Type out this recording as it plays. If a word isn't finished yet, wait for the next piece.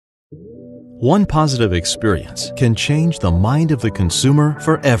One positive experience can change the mind of the consumer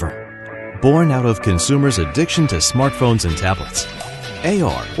forever. Born out of consumers' addiction to smartphones and tablets,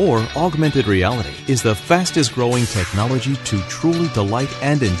 AR, or Augmented Reality, is the fastest growing technology to truly delight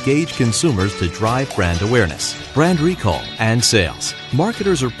and engage consumers to drive brand awareness, brand recall, and sales.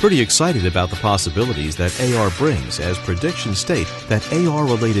 Marketers are pretty excited about the possibilities that AR brings, as predictions state that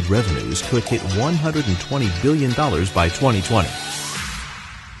AR-related revenues could hit $120 billion by 2020.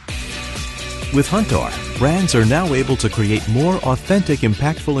 With Huntar, brands are now able to create more authentic,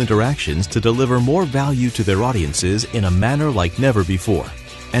 impactful interactions to deliver more value to their audiences in a manner like never before.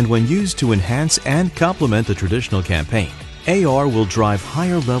 And when used to enhance and complement a traditional campaign, AR will drive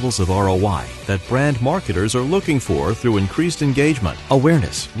higher levels of ROI that brand marketers are looking for through increased engagement,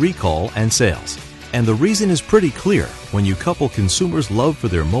 awareness, recall, and sales. And the reason is pretty clear when you couple consumers' love for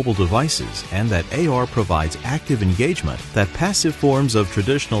their mobile devices and that AR provides active engagement that passive forms of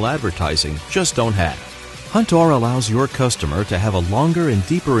traditional advertising just don't have. Huntar allows your customer to have a longer and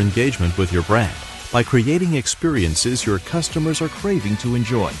deeper engagement with your brand by creating experiences your customers are craving to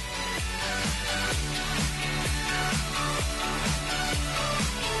enjoy.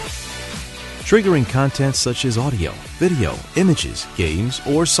 Triggering content such as audio, video, images, games,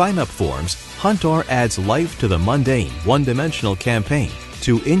 or sign-up forms, Huntar adds life to the mundane, one-dimensional campaign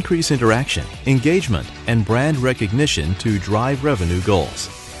to increase interaction, engagement, and brand recognition to drive revenue goals.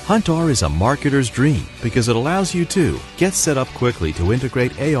 Huntar is a marketer's dream because it allows you to get set up quickly to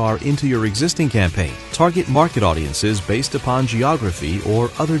integrate AR into your existing campaign, target market audiences based upon geography or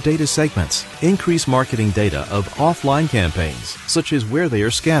other data segments, increase marketing data of offline campaigns, such as where they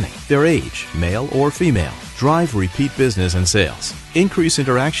are scanning, their age, male or female, drive repeat business and sales, increase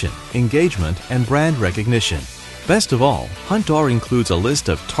interaction, engagement, and brand recognition. Best of all, Huntar includes a list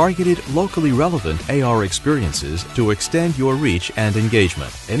of targeted, locally relevant AR experiences to extend your reach and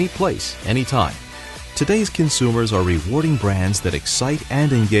engagement, any place, anytime. Today's consumers are rewarding brands that excite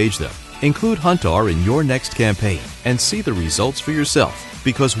and engage them. Include Huntar in your next campaign and see the results for yourself,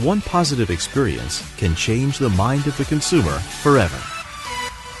 because one positive experience can change the mind of the consumer forever.